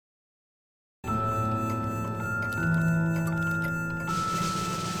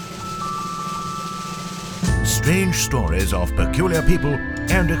strange stories of peculiar people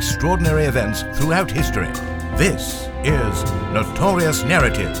and extraordinary events throughout history. This is Notorious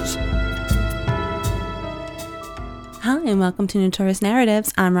Narratives. Hi, and welcome to Notorious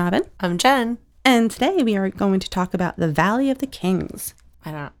Narratives. I'm Robin. I'm Jen. And today we are going to talk about the Valley of the Kings.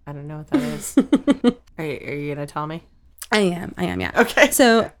 I don't know what that is. Are you gonna tell me? I am, yeah. Okay.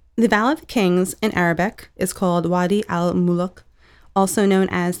 So the Valley of the Kings in Arabic is called Wadi al-Muluk, also known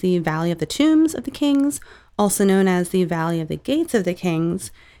as the Valley of the Tombs of the Kings, also known as the Valley of the Gates of the Kings,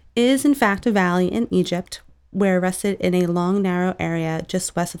 is in fact a valley in Egypt where it rested in a long, narrow area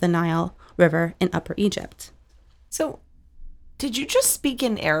just west of the Nile River in Upper Egypt. So, did you just speak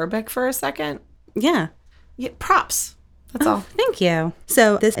in Arabic for a second? Yeah. Yeah, props. That's all. Thank you.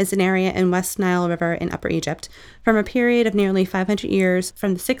 So this is an area in West Nile River in Upper Egypt. From a period of nearly 500 years,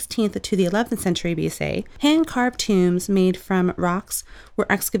 from the 16th to the 11th century BC, hand-carved tombs made from rocks were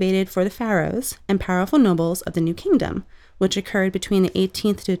excavated for the pharaohs and powerful nobles of the New Kingdom, which occurred between the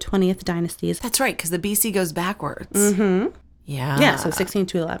 18th to 20th dynasties. That's right, because the BC goes backwards. Mm-hmm. Yeah, so 16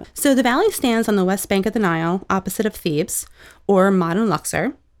 to 11. So the valley stands on the west bank of the Nile, opposite of Thebes, or modern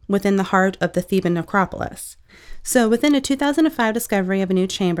Luxor, within the heart of the Theban necropolis. So within a 2005 discovery of a new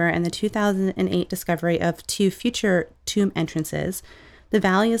chamber and the 2008 discovery of two future tomb entrances, the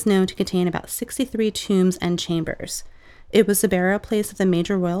valley is known to contain about 63 tombs and chambers. It was the burial place of the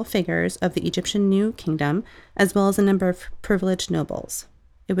major royal figures of the Egyptian New Kingdom, as well as a number of privileged nobles.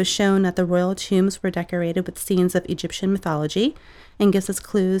 It was shown that the royal tombs were decorated with scenes of Egyptian mythology and gives us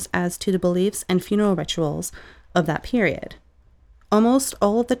clues as to the beliefs and funeral rituals of that period. Almost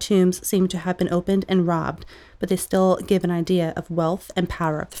all of the tombs seem to have been opened and robbed, but they still give an idea of wealth and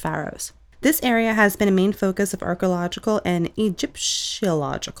power of the pharaohs. This area has been a main focus of archaeological and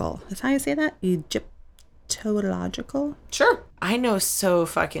Egyptological. That's how you say that? Egyptological? Sure. I know so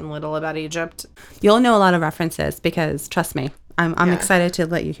fucking little about Egypt. You'll know a lot of references because, trust me, I'm excited to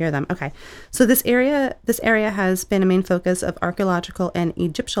let you hear them. Okay. So this area has been a main focus of archaeological and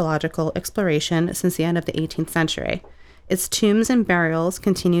Egyptological exploration since the end of the 18th century. Its tombs and burials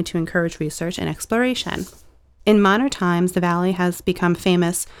continue to encourage research and exploration. In modern times, the valley has become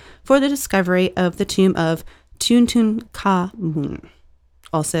famous for the discovery of the tomb of Tutankhamun,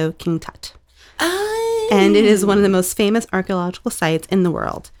 also King Tut. And it is one of the most famous archaeological sites in the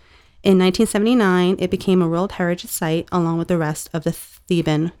world. In 1979, it became a World Heritage Site along with the rest of the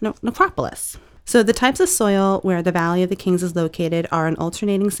Theban necropolis. So the types of soil where the Valley of the Kings is located are an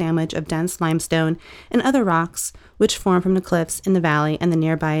alternating sandwich of dense limestone and other rocks which form from the cliffs in the valley and the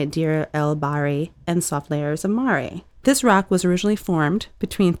nearby Deir el-Bahari and soft layers of Mari. This rock was originally formed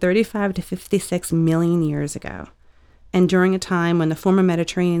between 35 to 56 million years ago, and during a time when the former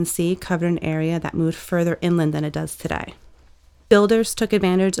Mediterranean Sea covered an area that moved further inland than it does today. Builders took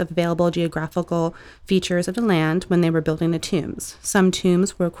advantage of available geographical features of the land when they were building the tombs. Some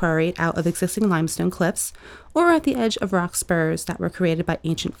tombs were quarried out of existing limestone cliffs or at the edge of rock spurs that were created by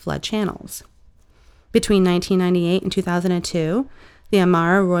ancient flood channels. Between 1998 and 2002, the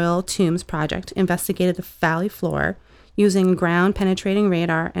Amara Royal Tombs Project investigated the valley floor using ground-penetrating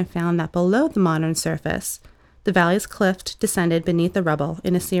radar and found that below the modern surface, the valley's cliff descended beneath the rubble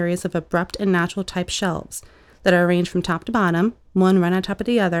in a series of abrupt and natural-type shelves that are arranged from top to bottom, one right on top of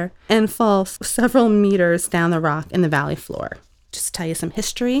the other, and fall several meters down the rock in the valley floor. Just to tell you some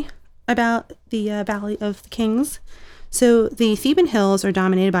history about the Valley of the Kings. So the Theban hills are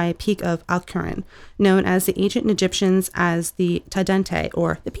dominated by a peak of Al-Quran, known as the ancient Egyptians as the Tadente,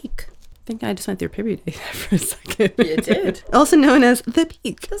 or the Peak. I think I just went through puberty there for a second. You did. Also known as the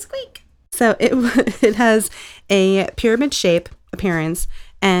Peak. The squeak. So it has a pyramid shape appearance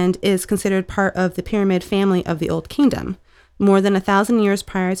and is considered part of the pyramid family of the Old Kingdom, more than 1,000 years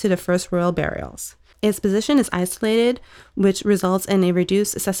prior to the first royal burials. Its position is isolated, which results in a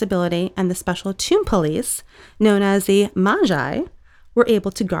reduced accessibility, and the special tomb police, known as the Magi, were able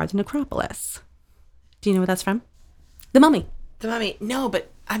to guard the necropolis. Do you know what that's from? The Mummy. The Mummy. No,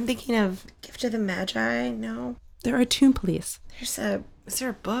 but I'm thinking of Gift of the Magi. No. There are tomb police. Is there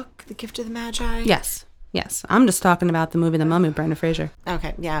a book, The Gift of the Magi? Yes. I'm just talking about the movie The Mummy, Brendan Fraser.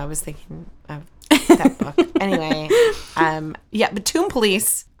 Okay, yeah, I was thinking of that book. Anyway, but Tomb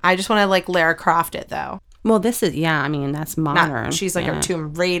Police, I just want to like Lara Croft it though. Well, this is, that's modern. She's like a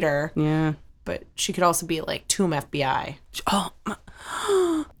Tomb Raider. Yeah. But she could also be like Tomb FBI. Oh,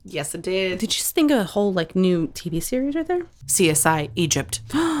 yes, it did. Did you just think of a whole like new TV series right there? CSI Egypt.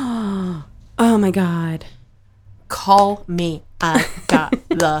 Oh my God. Call me. I got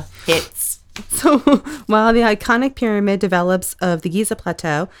the hits. So while the iconic pyramid develops of the Giza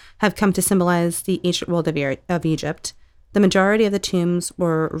Plateau have come to symbolize the ancient world of Egypt, The majority of the tombs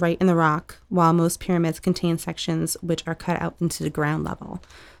were right in the rock, while most pyramids contain sections which are cut out into the ground level.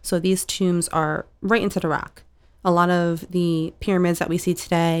 So these tombs are right into the rock. A lot of the pyramids that we see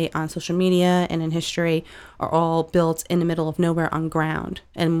today on social media and in history are all built in the middle of nowhere on ground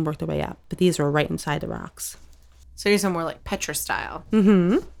and work their way up. But these were right inside the rocks. So you're more like Petra style.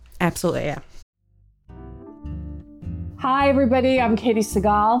 Mm-hmm. Absolutely, yeah. Hi, everybody. I'm Katie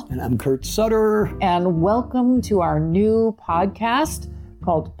Segal. And I'm Kurt Sutter. And welcome to our new podcast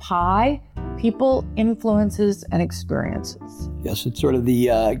called PIE, People, Influences, and Experiences. Yes, it's sort of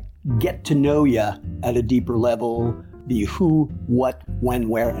the get to know you at a deeper level, the who, what, when,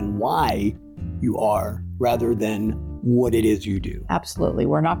 where, and why you are, rather than what it is you do. Absolutely.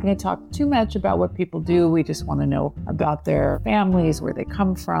 We're not going to talk too much about what people do. We just want to know about their families, where they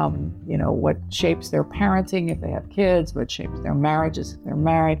come from, what shapes their parenting if they have kids, what shapes their marriages if they're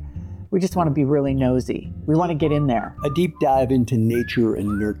married. We just want to be really nosy. We want to get in there. A deep dive into nature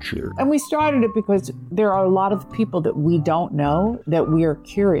and nurture. And we started it because there are a lot of people that we don't know that we are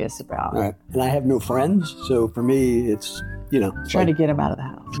curious about. Right. And I have no friends, so for me, it's, trying to get them out of the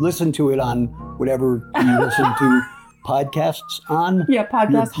house. Listen to it on whatever you listen to podcasts on. Yeah,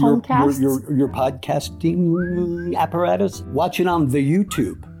 homecasts. Your podcasting apparatus. Watch it on the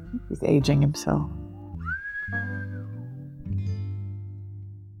YouTube. He's aging himself.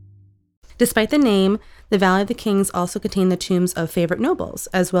 Despite the name, the Valley of the Kings also contained the tombs of favorite nobles,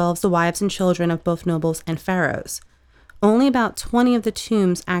 as well as the wives and children of both nobles and pharaohs. Only about 20 of the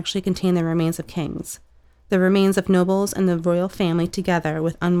tombs actually contain the remains of kings. The remains of nobles and the royal family, together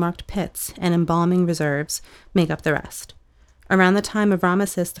with unmarked pits and embalming reserves, make up the rest. Around the time of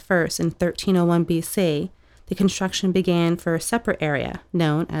Ramesses I in 1301 BC, the construction began for a separate area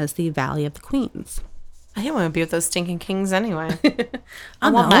known as the Valley of the Queens. I didn't want to be with those stinking kings anyway. I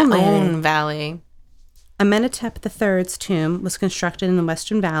want my own valley. Amenhotep III's tomb was constructed in the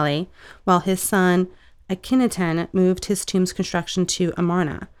Western Valley, while his son Akhenaten moved his tomb's construction to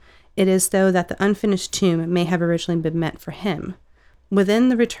Amarna. It is though that the unfinished tomb may have originally been meant for him. Within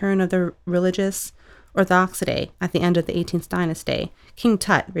the return of the religious orthodoxy at the end of the 18th dynasty, King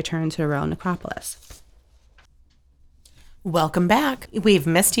Tut returned to the royal necropolis. Welcome back. We've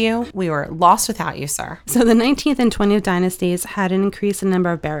missed you. We were lost without you, sir. So the 19th and 20th dynasties had an increase in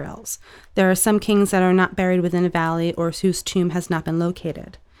number of burials. There are some kings that are not buried within a valley or whose tomb has not been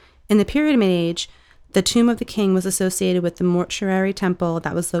located. In the Pyramid Age, the tomb of the king was associated with the mortuary temple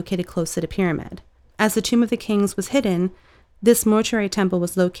that was located close to the pyramid. As the tomb of the kings was hidden, this mortuary temple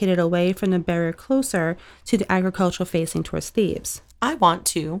was located away from the burial closer to the agricultural facing towards Thebes. I want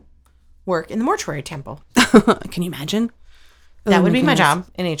to work in the mortuary temple. Can you imagine? That would be my job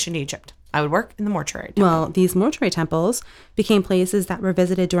in ancient Egypt. I would work in the mortuary temple. Well, these mortuary temples became places that were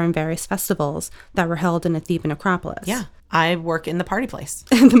visited during various festivals that were held in the Theban Acropolis. Yeah, I work in the party place.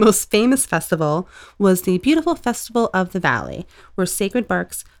 The most famous festival was the beautiful Festival of the Valley, where sacred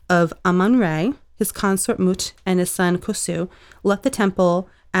barks of Amun-Re, his consort Mut, and his son Kosu left the temple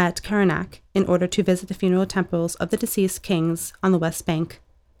at Karnak in order to visit the funeral temples of the deceased kings on the West Bank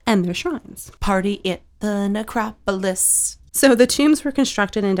and their shrines. Party at the necropolis. So the tombs were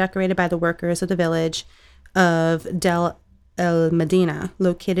constructed and decorated by the workers of the village of Del El Medina,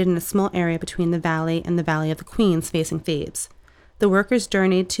 located in a small area between the valley and the Valley of the Queens facing Thebes. The workers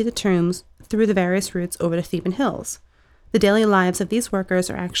journeyed to the tombs through the various routes over the Theban hills. The daily lives of these workers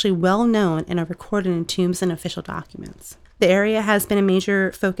are actually well known and are recorded in tombs and official documents. The area has been a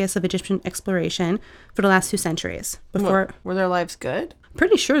major focus of Egyptian exploration for the last 2 centuries. Were their lives good?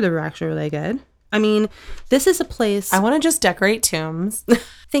 Pretty sure they were actually really good. I mean, this is a place... I want to just decorate tombs.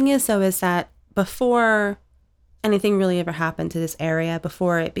 Thing is, though, is that before anything really ever happened to this area,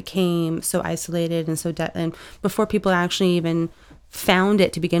 before it became so isolated and and before people actually even found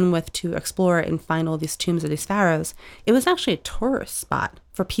it to begin with to explore it and find all these tombs of these pharaohs, it was actually a tourist spot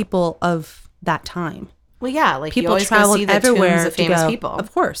for people of that time. Well, yeah, like people you always traveled go see the everywhere tombs of famous to go, people.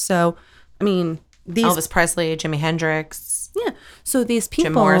 Of course. So, I mean, these... Elvis Presley, Jimi Hendrix. Yeah. So these people...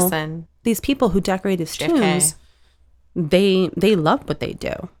 Jim Morrison. These people who decorate these JFK. tombs, they loved what they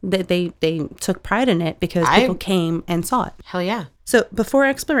do. They took pride in it because people came and saw it. Hell yeah. So before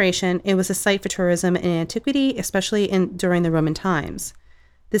exploration, it was a site for tourism in antiquity, especially during the Roman times.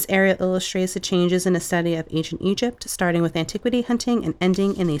 This area illustrates the changes in the study of ancient Egypt, starting with antiquity hunting and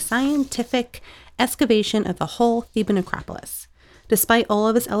ending in a scientific excavation of the whole Theban Acropolis. Despite all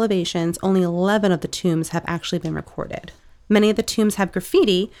of its elevations, only 11 of the tombs have actually been recorded. Many of the tombs have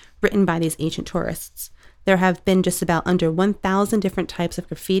graffiti written by these ancient tourists. There have been just about under 1,000 different types of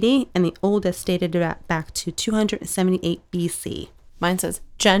graffiti, and the oldest dated back to 278 BC. Mine says,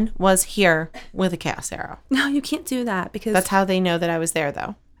 Jen was here with a chaos arrow. No, you can't do that because That's how they know that I was there,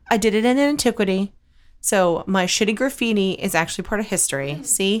 though. I did it in antiquity. So my shitty graffiti is actually part of history.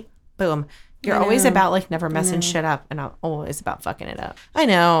 See? Boom. You're always about like never messing shit up, and I'm always about fucking it up. I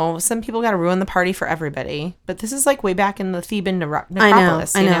know. Some people got to ruin the party for everybody, but this is like way back in the Theban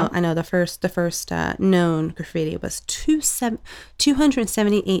necropolis. I know. The first known graffiti was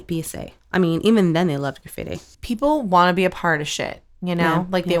 278 BC. I mean, even then they loved graffiti. People want to be a part of shit, you know? Yeah,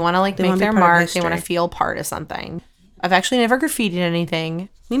 like they want to like They make wanna be their part of mark. They want to history. feel part of something. I've actually never graffitied anything.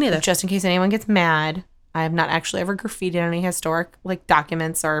 Me neither. Just in case anyone gets mad. I have not actually ever graffitied any historic like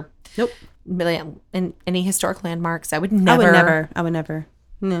documents or Nope. in any historic landmarks. I would never. I would never.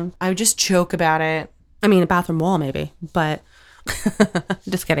 No. I would just joke about it. I mean, a bathroom wall maybe, but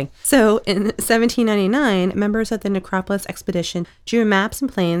just kidding. So in 1799, members of the Necropolis expedition drew maps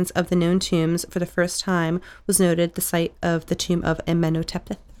and plans of the known tombs. For the first time was noted the site of the tomb of Amenhotep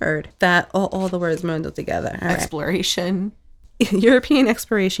III. That all the words bundled together. All right. Exploration. European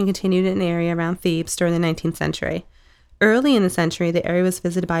exploration continued in an area around Thebes during the 19th century. Early in the century, the area was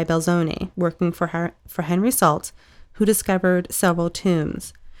visited by Belzoni, working for Henry Salt, who discovered several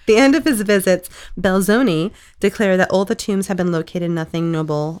tombs. At the end of his visits, Belzoni declared that all the tombs had been located and nothing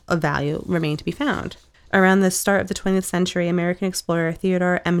notable of value remained to be found. Around the start of the 20th century, American explorer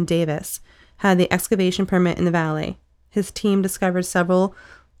Theodore M. Davis had the excavation permit in the valley. His team discovered several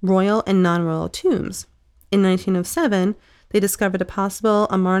royal and non-royal tombs. In 1907, they discovered a possible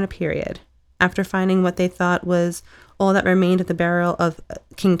Amarna period. After finding what they thought was all that remained of the burial of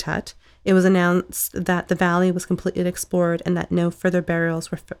King Tut, it was announced that the valley was completely explored and that no further burials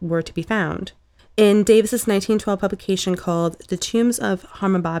were to be found. In Davis's 1912 publication called The Tombs of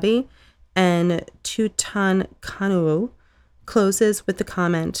Hammurabi and Tutankhamun closes with the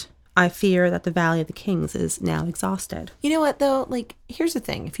comment, I fear that the Valley of the Kings is now exhausted. You know what, though? Like, here's the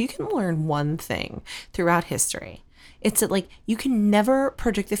thing. If you can learn one thing throughout history, it's that, like, you can never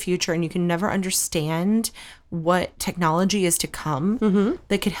predict the future and you can never understand what technology is to come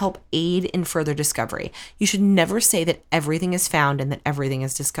that could help aid in further discovery. You should never say that everything is found and that everything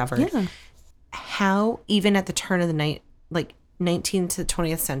is discovered. Yeah. How, even at the turn of the night, like 19th to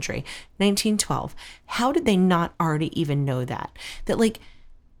 20th century, 1912, how did they not already even know that? That, like,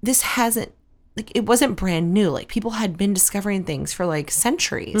 this hasn't, like, it wasn't brand new. Like, people had been discovering things for like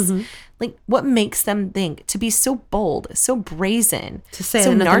centuries. Like, what makes them think to be so bold, so brazen, To say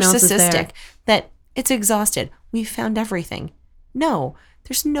so that nothing else is there. narcissistic that it's exhausted? We found everything. No,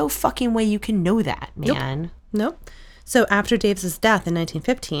 there's no fucking way you can know that, man. Nope. So after Davis's death in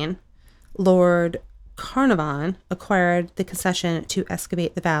 1915, Lord Carnarvon acquired the concession to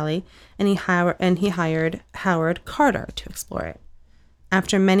excavate the valley, and he hired Howard Carter to explore it.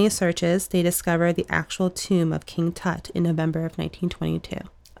 After many searches, they discovered the actual tomb of King Tut in November of 1922.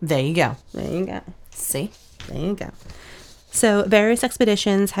 There you go. There you go. See? There you go. So various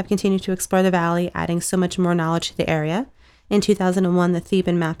expeditions have continued to explore the valley, adding so much more knowledge to the area. In 2001, the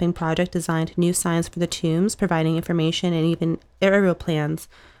Theban Mapping Project designed new signs for the tombs, providing information and even aerial plans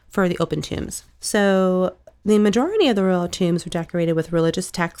for the open tombs. So the majority of the royal tombs were decorated with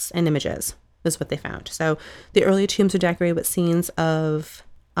religious texts and images, is what they found. So the early tombs were decorated with scenes of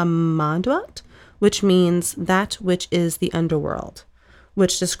Amanduat, which means that which is the underworld,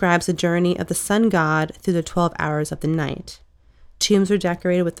 which describes the journey of the sun god through the 12 hours of the night. Tombs were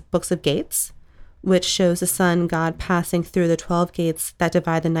decorated with the books of gates, which shows the sun god passing through the 12 gates that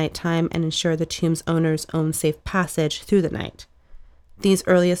divide the nighttime and ensure the tomb's owner's own safe passage through the night. These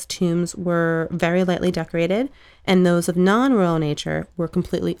earliest tombs were very lightly decorated, and those of non-royal nature were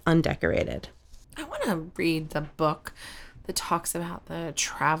completely undecorated. I want to read the book that talks about the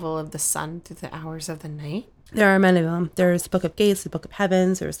travel of the sun through the hours of the night. There are many of them. There's the Book of Gates, the Book of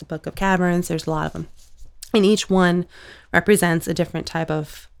Heavens, there's the Book of Caverns, there's a lot of them. And each one represents a different type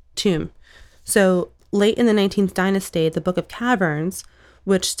of tomb. So late in the 19th dynasty, the Book of Caverns,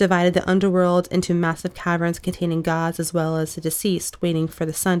 which divided the underworld into massive caverns containing gods as well as the deceased waiting for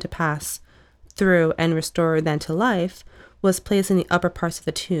the sun to pass through and restore them to life, was placed in the upper parts of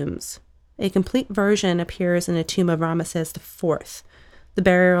the tombs. A complete version appears in the tomb of Ramesses IV. The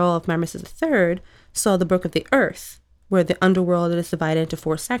burial of Ramesses III saw the Book of the Earth, where the underworld is divided into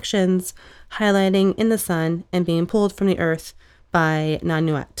 4 sections, highlighting in the sun and being pulled from the earth by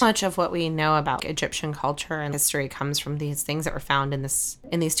Nanuet. Much of what we know about Egyptian culture and history comes from these things that were found in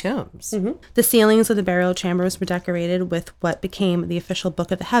these tombs. The ceilings of the burial chambers were decorated with what became the official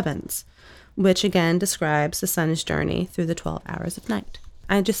Book of the Heavens, which again describes the sun's journey through the 12 hours of night.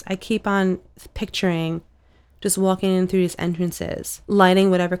 I keep on picturing just walking in through these entrances, lighting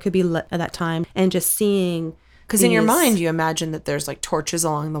whatever could be lit at that time, and just seeing Because in your mind, you imagine that there's like torches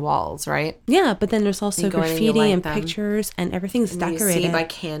along the walls, right? Yeah, but then there's also You go in and you graffiti light and them. pictures, and everything's You decorated. see by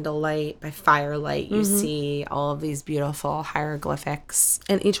candlelight, by firelight, you see all of these beautiful hieroglyphics.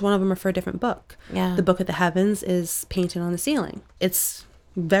 And each one of them refer to a different book. Yeah. The Book of the Heavens is painted on the ceiling. It's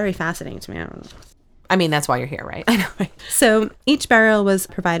very fascinating to me. I don't know. I mean, that's why you're here, right? I know, right? So each burial was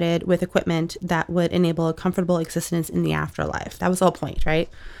provided with equipment that would enable a comfortable existence in the afterlife. That was the whole point, right?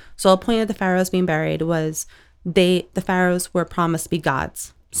 So the whole point of the pharaohs being buried was the pharaohs were promised to be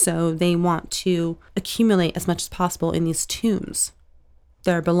gods. So they want to accumulate as much as possible in these tombs,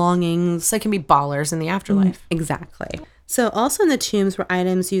 their belongings. So they can be ballers in the afterlife. Exactly. So also in the tombs were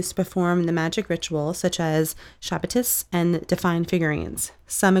items used to perform the magic ritual, such as Shabbatis and divine figurines.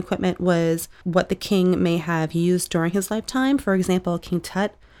 Some equipment was what the king may have used during his lifetime. For example, King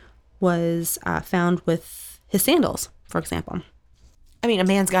Tut was found with his sandals, for example. I mean, a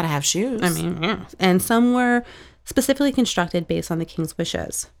man's got to have shoes. I mean, yeah. And some were specifically constructed based on the king's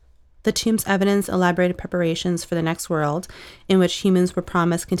wishes. The tomb's evidence elaborated preparations for the next world, in which humans were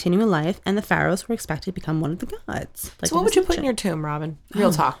promised continuing life, and the pharaohs were expected to become one of the gods. So what would you put in your tomb, Robin?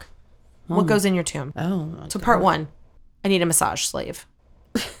 Real talk. What goes in your tomb? Oh, So part 1, I need a massage slave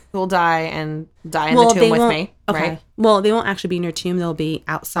who will die in the tomb with me. Okay. Right? Well, they won't actually be in your tomb. They'll be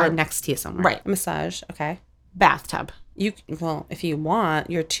outside Or- next to you somewhere. right. A massage. Okay. Bathtub. Well, if you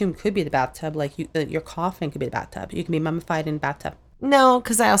want, your tomb could be the bathtub. Like your coffin could be the bathtub. You can be mummified in a bathtub. No,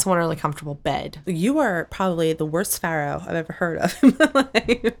 because I also want a really comfortable bed. You are probably the worst pharaoh I've ever heard of.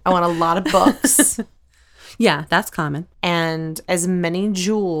 I want a lot of books Yeah, that's common. and as many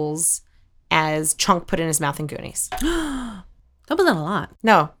jewels as Chunk put in his mouth in Goonies. That was not a lot.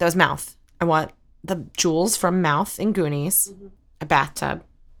 No, that was mouth. I want the jewels from mouth in Goonies, a bathtub,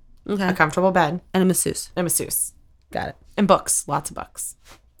 Okay. a comfortable bed, And a masseuse. and a masseuse. Got it. And books, lots of books.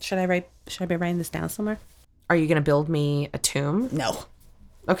 Should I be writing this down somewhere? Are you going to build me a tomb? No.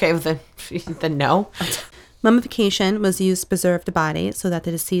 Okay, well then no. Mummification was used to preserve the body so that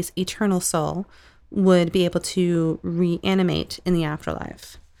the deceased's eternal soul would be able to reanimate in the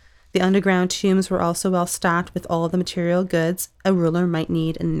afterlife. The underground tombs were also well stocked with all the material goods a ruler might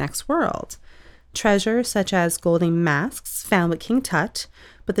need in the next world. Treasures such as golden masks found with King Tut,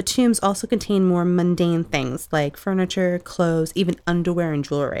 but the tombs also contain more mundane things like furniture, clothes, even underwear and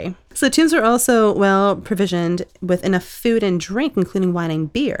jewelry. So the tombs were also well provisioned with enough food and drink, including wine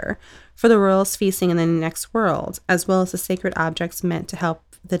and beer, for the royals feasting in the next world, as well as the sacred objects meant to help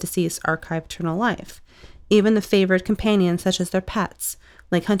the deceased archive eternal life. Even the favored companions, such as their pets,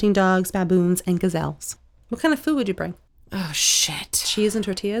 like hunting dogs, baboons, and gazelles. What kind of food would you bring? Oh shit. Cheese and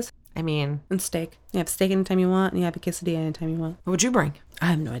tortillas I mean, and steak. You have steak anytime you want, and you have a quesadilla anytime you want. what would you bring? I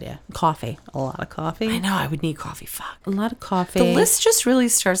have no idea. Coffee. A lot of coffee. I know I would need coffee. Fuck. A lot of coffee. The list just really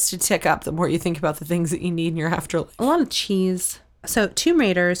starts to tick up the more you think about the things that you need in your afterlife. A lot of cheese. So, tomb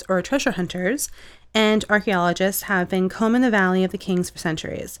raiders or treasure hunters and archaeologists have been combing the Valley of the Kings for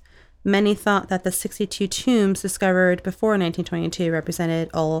centuries. Many thought that the 62 tombs discovered before 1922 represented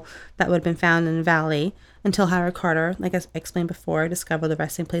all that would have been found in the valley until Howard Carter, like I explained before, discovered the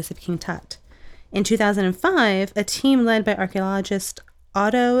resting place of King Tut. In 2005, a team led by archaeologist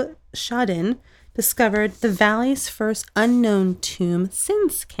Otto Schaden discovered the valley's first unknown tomb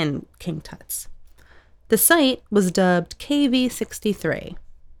since King Tut's. The site was dubbed KV63.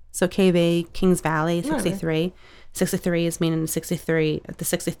 So KV, King's Valley, 63. 63 is meaning the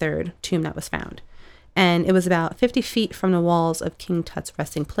 63rd tomb that was found. And it was about 50 feet from the walls of King Tut's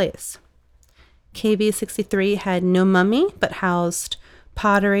resting place. KV63 had no mummy, but housed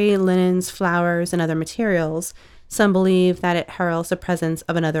pottery, linens, flowers, and other materials. Some believe that it heralds the presence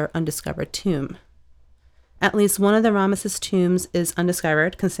of another undiscovered tomb. At least one of the Ramesses tombs is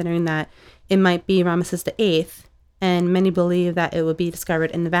undiscovered, considering that it might be Ramesses VIII, and many believe that it would be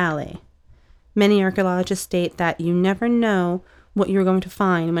discovered in the valley. Many archaeologists state that you never know what you're going to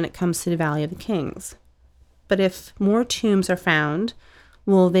find when it comes to the Valley of the Kings. But if more tombs are found,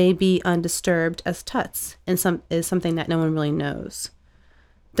 will they be undisturbed as Tut's? And is something that no one really knows.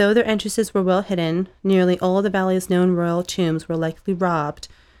 Though their entrances were well hidden, nearly all of the valley's known royal tombs were likely robbed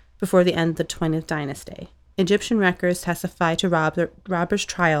before the end of the 20th dynasty. Egyptian records testify to robbers'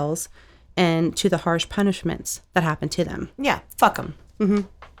 trials and to the harsh punishments that happened to them. Yeah, fuck them. Mm-hmm.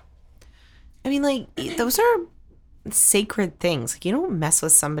 I mean, like, those are sacred things. Like, you don't mess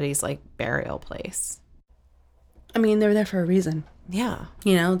with somebody's, like, burial place. I mean, they're there for a reason. Yeah.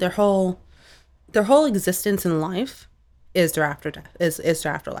 You know, their whole existence in life is their is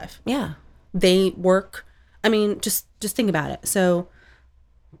their afterlife. Yeah. They work. I mean, just think about it. So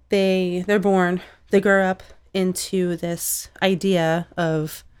they're born. They grow up into this idea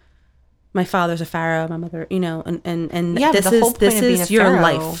of my father's a pharaoh, my mother, you know, and Yeah, but this the whole is point this of being is a your pharaoh-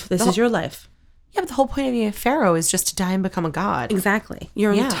 life. This the is your life. Yeah, but the whole point of being a pharaoh is just to die and become a god. Exactly.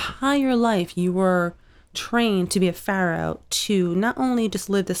 Your Yeah. entire life, you were trained to be a pharaoh, to not only just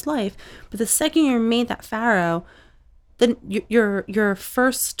live this life, but the second you're made that pharaoh, then your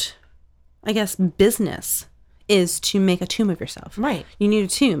first, I guess, business is to make a tomb of yourself. Right. You need a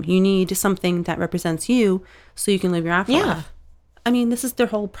tomb. You need something that represents you so you can live your afterlife. Yeah. I mean, this is their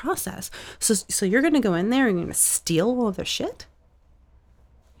whole process. So you're going to go in there and you're going to steal all of their shit?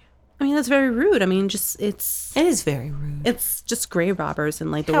 I mean, that's very rude. I mean, It is very rude. it's just grave robbers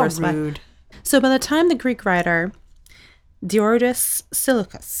in like the How worst way. rude. So by the time the Greek writer Diodorus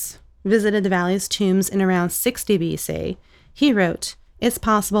Siculus visited the valley's tombs in around 60 BC, he wrote, "It's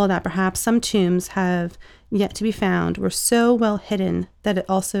possible that perhaps some tombs have yet to be found were so well hidden that it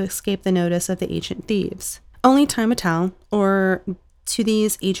also escaped the notice of the ancient thieves. Only time will tell, or to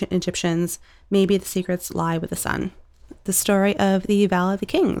these ancient Egyptians, maybe the secrets lie with the sun." The story of the Valley of the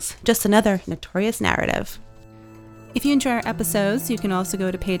Kings, just another notorious narrative. If you enjoy our episodes, you can also go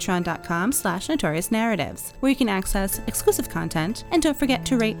to patreon.com/notoriousnarratives, where you can access exclusive content. And don't forget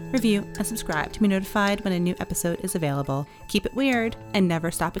to rate, review, and subscribe to be notified when a new episode is available. Keep it weird and never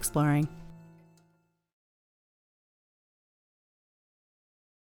stop exploring.